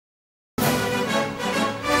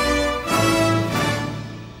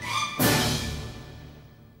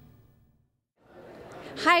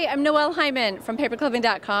Hi, I'm Noelle Hyman from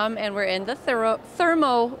paperclipping.com, and we're in the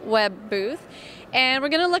Thermo Web booth, and we're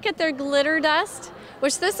going to look at their glitter dust,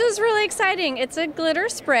 which this is really exciting. It's a glitter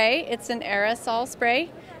spray. It's an aerosol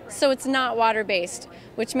spray, so it's not water-based,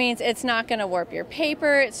 which means it's not going to warp your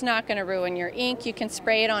paper, it's not going to ruin your ink. You can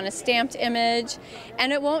spray it on a stamped image,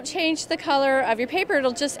 and it won't change the color of your paper.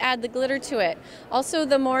 It'll just add the glitter to it. Also,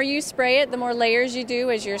 the more you spray it, the more layers you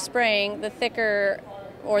do as you're spraying, the thicker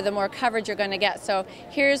or the more coverage you're going to get. So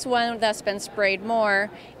here's one that's been sprayed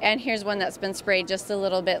more, and here's one that's been sprayed just a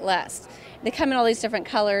little bit less. They come in all these different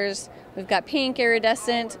colors. We've got pink,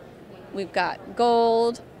 iridescent, we've got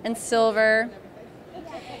gold and silver.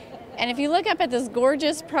 And if you look up at this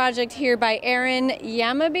gorgeous project here by Erin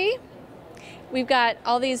Yamabe, we've got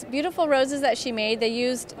all these beautiful roses that she made. They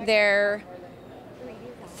used their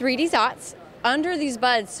 3D dots under these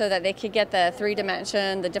buds so that they could get the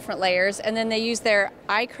three-dimension, the different layers, and then they use their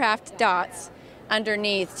iCraft dots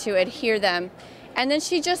underneath to adhere them. And then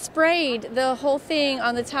she just sprayed the whole thing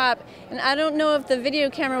on the top, and I don't know if the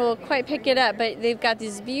video camera will quite pick it up, but they've got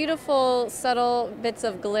these beautiful subtle bits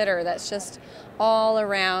of glitter that's just all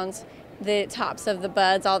around the tops of the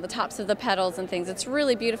buds, all the tops of the petals and things. It's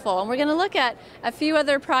really beautiful. And we're going to look at a few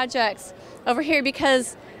other projects over here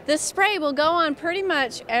because this spray will go on pretty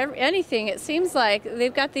much anything. It seems like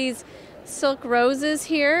they've got these silk roses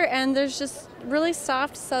here, and there's just really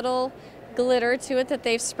soft, subtle glitter to it that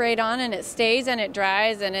they've sprayed on, and it stays and it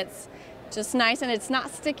dries, and it's just nice, and it's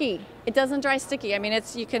not sticky. It doesn't dry sticky. I mean,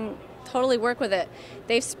 you can totally work with it.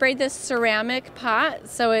 They've sprayed this ceramic pot,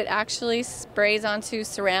 so it actually sprays onto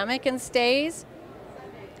ceramic and stays.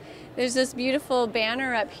 There's this beautiful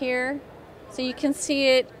banner up here, so you can see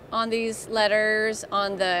it on these letters,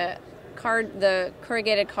 on the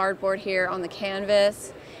corrugated cardboard here, on the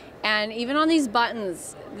canvas, and even on these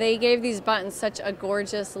buttons. They gave these buttons such a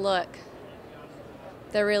gorgeous look.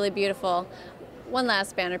 They're really beautiful. One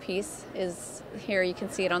last banner piece is here. You can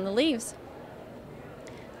see it on the leaves.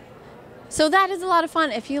 So that is a lot of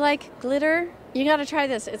fun. If you like glitter, you got to try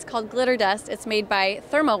this. It's called Glitter Dust. It's made by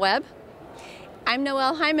Thermo Web. I'm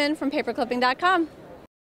Noelle Hyman from paperclipping.com.